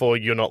 so therefore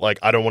you're not like,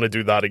 I don't want to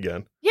do that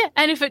again. Yeah,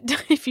 and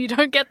if you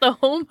don't get the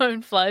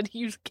hormone flood,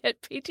 you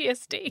get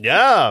PTSD.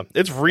 Yeah,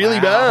 it's really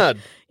bad.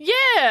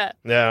 Yeah.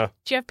 Yeah.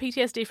 Do you have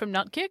PTSD from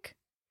nut kick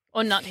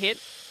or nut hit?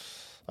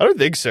 I don't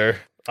think so.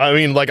 I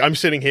mean, like, I'm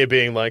sitting here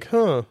being like,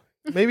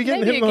 maybe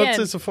getting Maybe hit in the nuts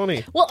again. is so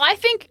funny. Well, I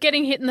think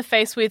getting hit in the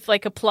face with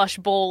like a plush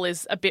ball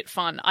is a bit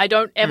fun. I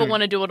don't ever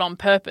want to do it on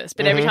purpose,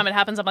 but every time it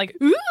happens, I'm like,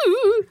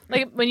 ooh.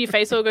 Like when your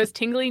face all goes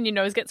tingly and your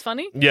nose gets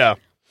funny. Yeah.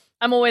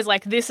 I'm always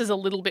like, this is a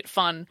little bit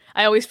fun.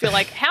 I always feel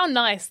like, how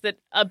nice that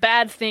a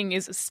bad thing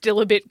is still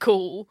a bit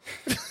cool.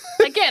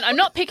 Again, I'm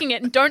not picking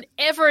it, and don't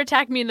ever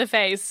attack me in the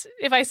face.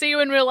 If I see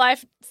you in real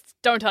life,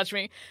 don't touch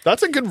me.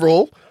 That's a good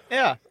rule.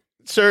 Yeah.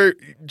 So,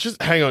 just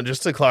hang on,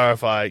 just to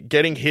clarify,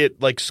 getting hit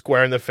like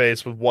square in the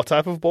face with what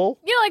type of ball?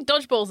 You know, like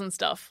dodgeballs and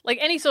stuff. Like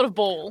any sort of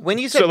ball. When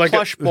you said So, like,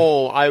 plush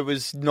ball, I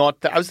was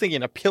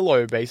thinking a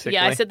pillow, basically.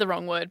 Yeah, I said the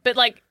wrong word. But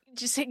like,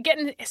 just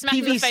getting smacked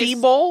in the face.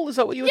 PVC ball? Is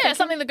that what you were Yeah, thinking?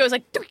 something that goes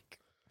like, doink.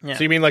 Yeah.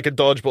 So you mean like a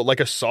dodgeball,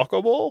 like a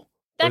soccer ball? Or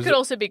That is could it-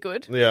 also be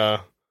good. Yeah.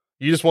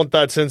 You just want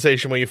that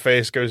sensation where your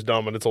face goes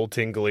numb and it's all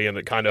tingly and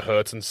it kind of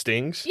hurts and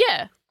stings?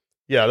 Yeah.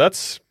 Yeah,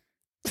 that's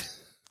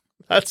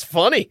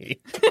funny.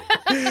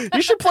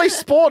 You should play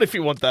sport if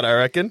you want that, I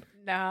reckon.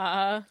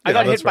 Nah. I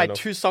got that's hit by fair enough.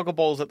 2 soccer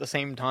balls at the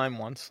same time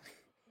once.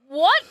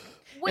 What?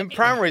 In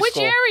primary Which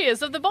school.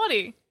 areas of the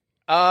body?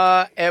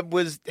 It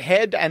was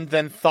head and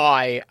then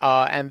thigh,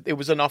 and it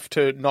was enough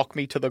to knock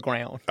me to the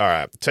ground. All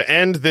right. To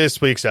end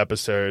this week's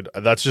episode,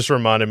 that's just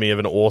reminded me of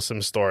an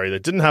awesome story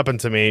that didn't happen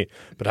to me,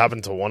 but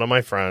happened to one of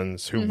my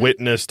friends who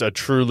witnessed a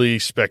truly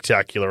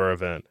spectacular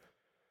event.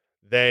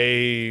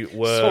 They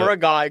were... Saw a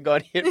guy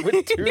got hit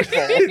with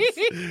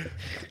 2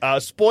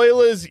 balls.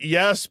 Spoilers,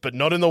 yes, but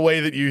not in the way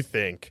that you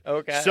think.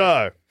 Okay.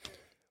 So,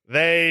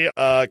 they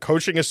are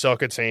coaching a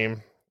soccer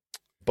team,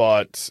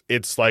 but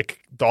it's like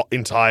the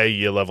entire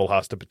year level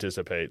has to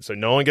participate. So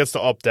no one gets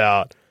to opt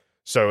out.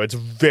 So it's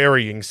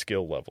varying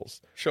skill levels.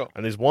 Sure.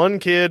 And there's one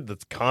kid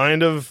that's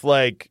kind of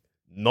like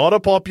not a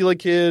popular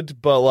kid,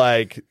 but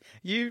like...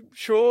 You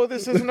sure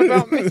this isn't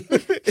about me?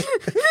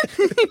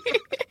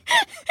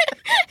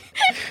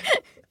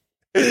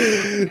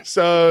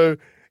 So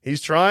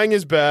he's trying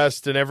his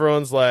best and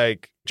everyone's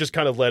like just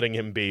kind of letting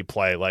him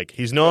play. Like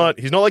he's not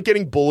like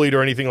getting bullied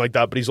or anything like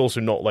that, but he's also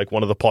not like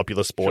one of the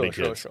popular sporty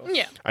kids. Sure.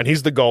 Yeah. And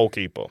he's the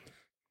goalkeeper.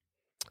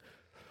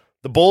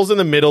 The ball's in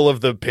the middle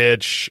of the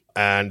pitch,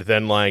 and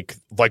then like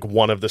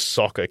one of the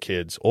soccer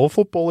kids, or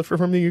football if you're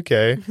from the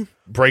UK,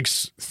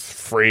 breaks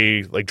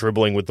free, like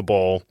dribbling with the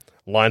ball,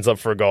 lines up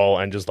for a goal,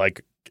 and just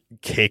like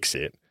kicks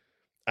it.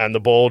 And the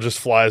ball just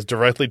flies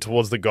directly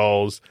towards the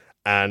goals,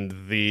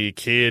 and the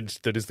kid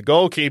that is the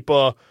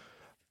goalkeeper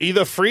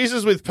either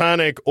freezes with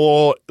panic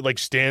or like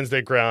stands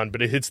their ground,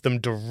 but it hits them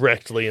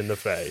directly in the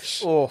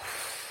face. Oh.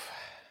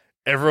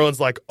 Everyone's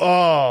like,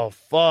 oh,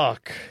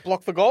 fuck.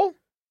 Block the goal?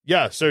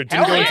 Yeah, so it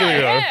didn't Hell go into the goal.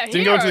 yeah,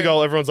 Didn't go into the hero.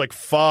 goal. Everyone's like,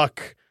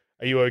 fuck,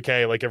 are you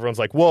okay? Like, everyone's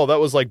like, whoa, that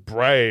was like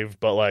brave,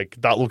 but like,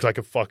 that looked like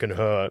it fucking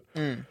hurt.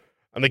 And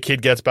the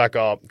kid gets back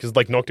up, because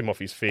like knocked him off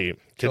his feet.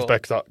 Kid Sure.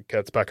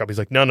 gets back up. He's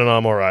like, no,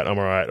 I'm all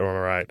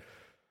right.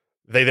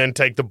 They then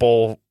take the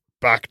ball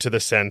back to the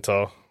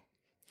center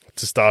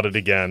to start it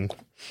again.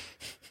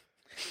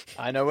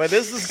 I know where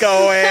this is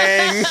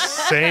going.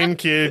 Same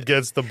kid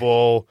gets the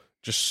ball,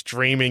 just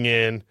streaming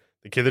in.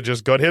 The kid that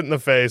just got hit in the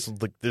face,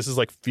 like this is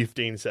like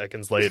 15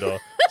 seconds later,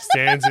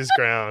 stands his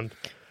ground,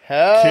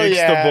 Hell kicks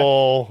yeah. the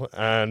ball,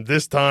 and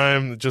this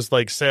time just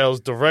like sails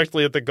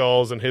directly at the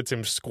goals and hits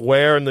him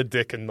square in the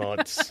dick and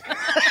nuts.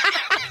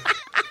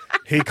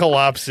 He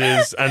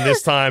collapses, and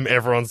this time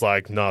everyone's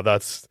like, no,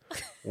 that's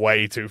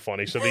way too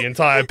funny. So the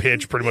entire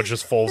pitch pretty much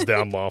just falls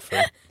down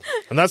laughing.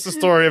 And that's the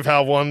story of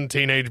how one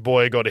teenage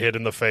boy got hit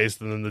in the face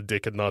and then the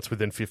dick and nuts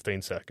within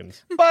 15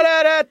 seconds.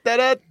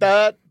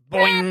 Ba-da-da-da-da-da.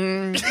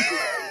 Boing.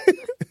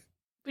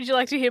 Would you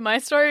like to hear my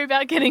story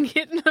about getting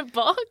hit in a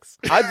box?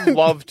 I'd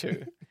love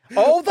to.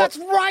 Oh, that's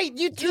right.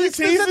 You teased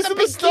teased us us at at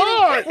the the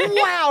start. beginning.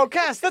 Wow,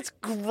 Cass, that's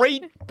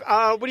great.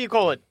 What do you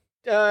call it?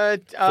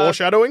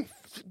 Foreshadowing?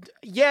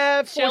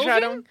 Yeah,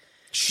 foreshadowing.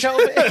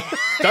 Shelving.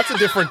 That's a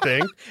different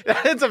thing.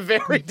 That's a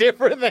very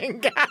different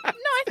thing, Cass. No,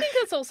 I think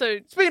that's also...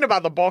 Speaking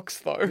about the box,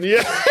 though.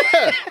 Yeah.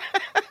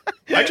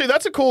 Actually,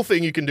 that's a cool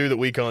thing you can do that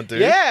we can't do.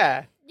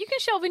 Yeah. You can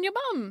shelve in your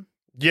bum.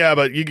 Yeah,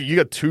 but you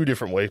got two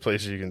different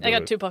places you can do I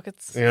got it. 2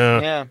 pockets.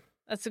 Yeah. Yeah.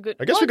 That's a good...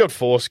 I guess we got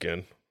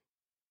foreskin,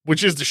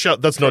 which is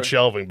that's not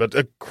shelving, but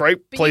a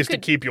great But place you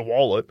could- to keep your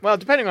wallet. Well,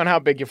 depending on how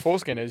big your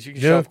foreskin is, you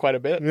can Yeah. shove quite a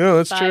bit. Yeah,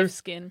 that's 5 true.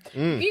 skin.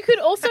 Mm. You could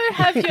also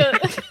have your...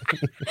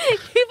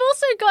 You've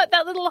also got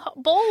that little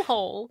ball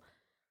hole.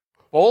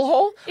 Ball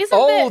hole?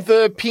 Isn't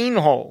the peen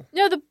hole.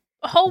 No, the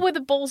hole where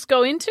the balls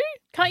go into.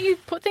 Can't you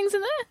put things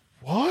in there?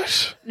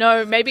 What?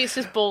 No, maybe it's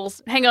just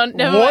balls. Hang on.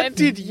 Never What mind.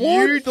 did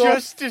you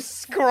just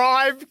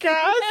describe,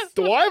 Cass?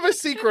 Do I have a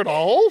secret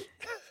hole?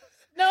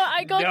 No,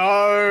 I got... No,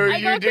 I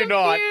you got do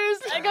not.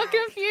 confused. I got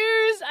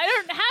confused. I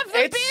don't have the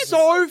It's bits.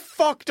 so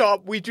fucked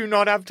up. We do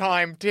not have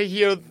time to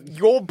hear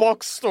your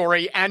box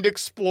story and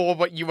explore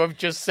what you have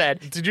just said.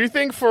 Did you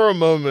think for a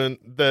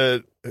moment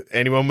that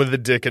anyone with a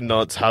dick and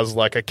nuts has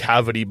like a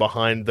cavity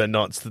behind their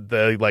nuts that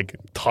they like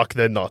tuck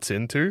their nuts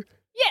into?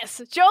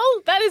 Yes,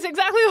 Joel, that is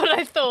exactly what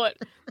I thought.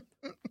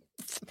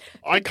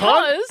 I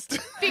can't.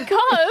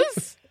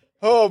 Because...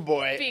 Oh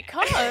boy.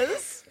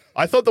 Because...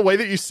 I thought the way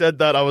that you said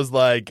that, I was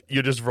like,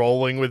 you're just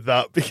rolling with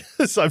that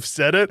because I've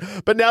said it.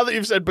 But now that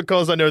you've said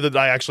because, I know that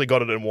I actually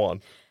got it in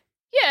one.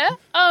 Yeah,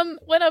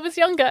 when I was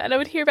younger and I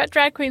would hear about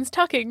drag queens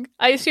tucking,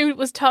 I assumed it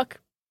was tuck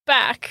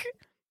back.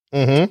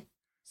 Mm-hmm.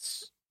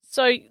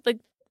 So, like,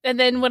 and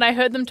then when I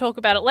heard them talk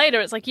about it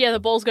later, it's like, yeah, the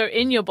balls go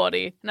in your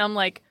body. And I'm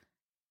like,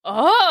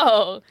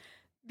 oh,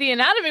 the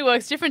anatomy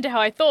works different to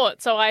how I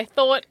thought. So I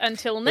thought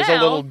until now. There's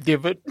a little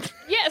divot.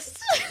 Yes.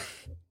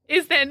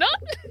 Is there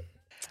not?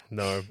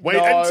 No. Wait,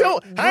 No,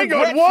 hang on,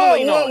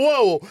 regretfully not.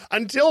 whoa.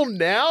 Until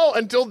now,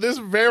 until this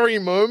very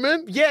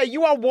moment? Yeah,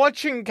 you are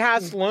watching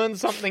Cass learn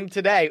something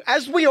today.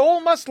 As we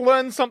all must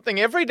learn something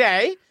every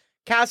day,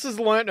 Cass has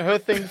learned her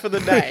thing for the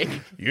day.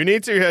 You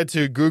need to head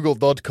to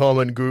google.com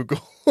and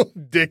Google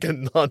dick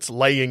and nuts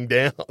laying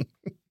down.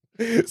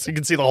 So you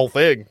can see the whole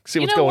thing, see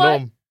what's going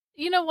on.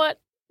 You know what?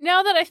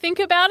 Now that I think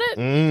about it,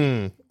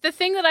 Mm. the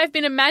thing that I've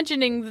been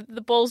imagining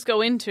the balls go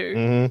into,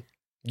 Mm-hmm.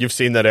 You've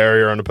seen that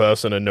area on a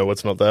person and know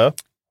it's not there?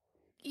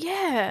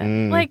 yeah.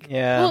 Mm. Like,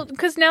 Yeah. well,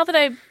 because now that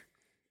I...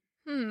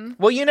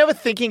 Well, you're never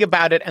thinking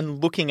about it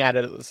and looking at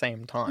it at the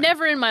same time.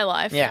 Never in my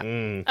life. Yeah.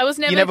 Mm. I was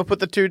never... You never put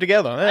the two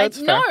together. That's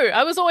fair. No,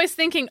 I was always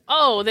thinking,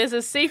 oh, there's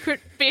a secret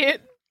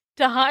bit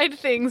to hide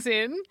things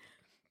in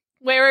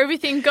where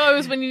everything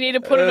goes when you need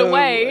to put it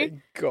away. Oh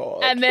my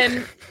God.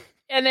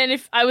 And then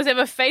if I was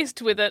ever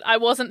faced with it, I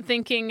wasn't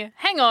thinking,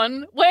 hang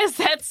on, where's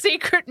that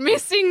secret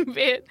missing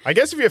bit? I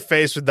guess if you're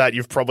faced with that,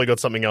 you've probably got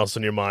something else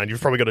in your mind.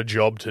 You've probably got a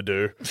job to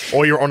do.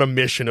 Or you're on a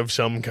mission of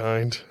some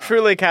kind.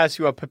 Truly, Cass,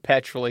 you are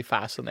perpetually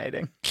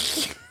fascinating.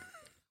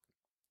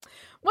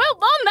 Well,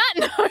 on that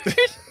note,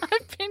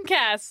 I've been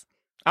Cass.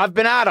 I've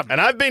been Adam.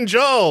 And I've been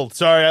Joel.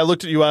 Sorry, I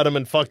looked at you, Adam,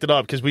 and fucked it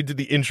up because we did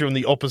the intro in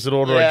the opposite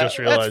order, I just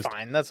realized. That's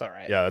fine. That's all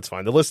right. Yeah, that's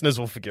fine. The listeners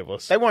will forgive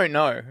us. They won't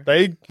know.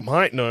 They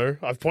might know.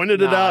 I've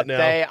pointed it out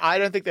now. I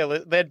don't think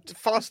they're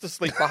fast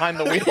asleep behind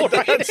the wheel.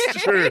 Right? That's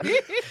true.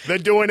 They're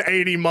doing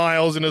 80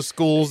 miles in a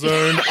school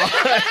zone.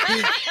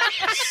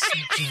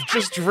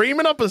 Just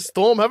dreaming up a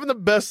storm, having the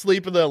best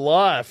sleep of their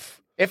life.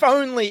 If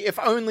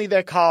only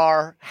their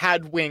car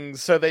had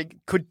wings so they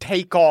could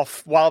take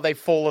off while they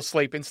fall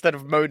asleep instead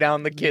of mow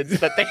down the kids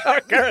that they are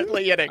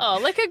currently hitting. Oh,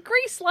 like a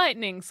grease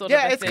lightning sort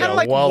Yeah, of a it's thing. kind of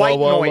like Walla, white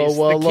walla, noise.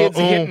 walla, The kids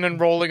oh. hitting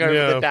and rolling over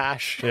Yeah. the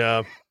dash.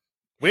 Yeah.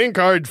 We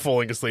encourage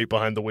falling asleep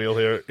behind the wheel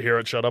here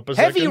at Shut Up a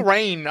Heavy Second.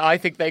 rain, I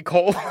think they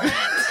call. So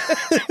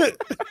where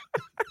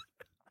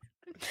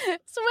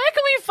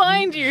can we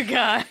find you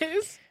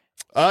guys?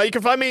 You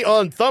can find me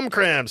on Thumb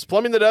Cramps,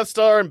 Plumbing the Death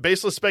Star, and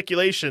Baseless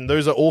Speculation.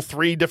 Those are all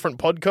 3 different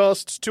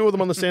podcasts, 2 of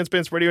them on the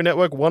Sanspants Radio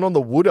Network, 1 on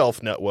the Wood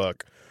Elf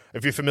Network.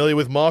 If you're familiar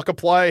with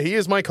Markiplier, he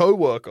is my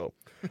co-worker.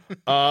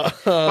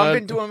 Bump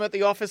into him at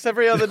the office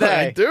every other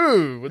day. I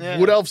do, with Yeah.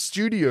 Wood Elf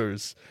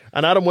Studios.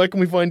 And Adam, where can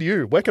we find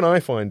you? Where can I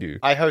find you?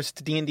 I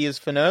host D&D is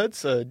for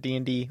Nerds, a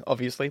D&D,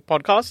 obviously,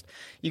 podcast.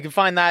 You can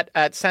find that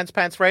at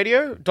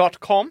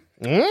sanspantsradio.com.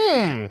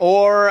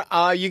 Or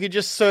you could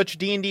just search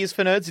D&D is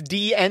for Nerds,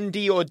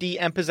 DND or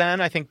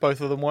D-Empazan. I think both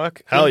of them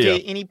work. Hell into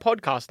yeah. any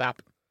podcast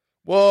app.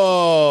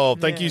 Whoa,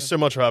 thank you so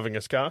much for having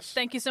us, Cass.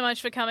 Thank you so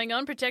much for coming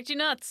on. Protect your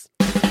nuts.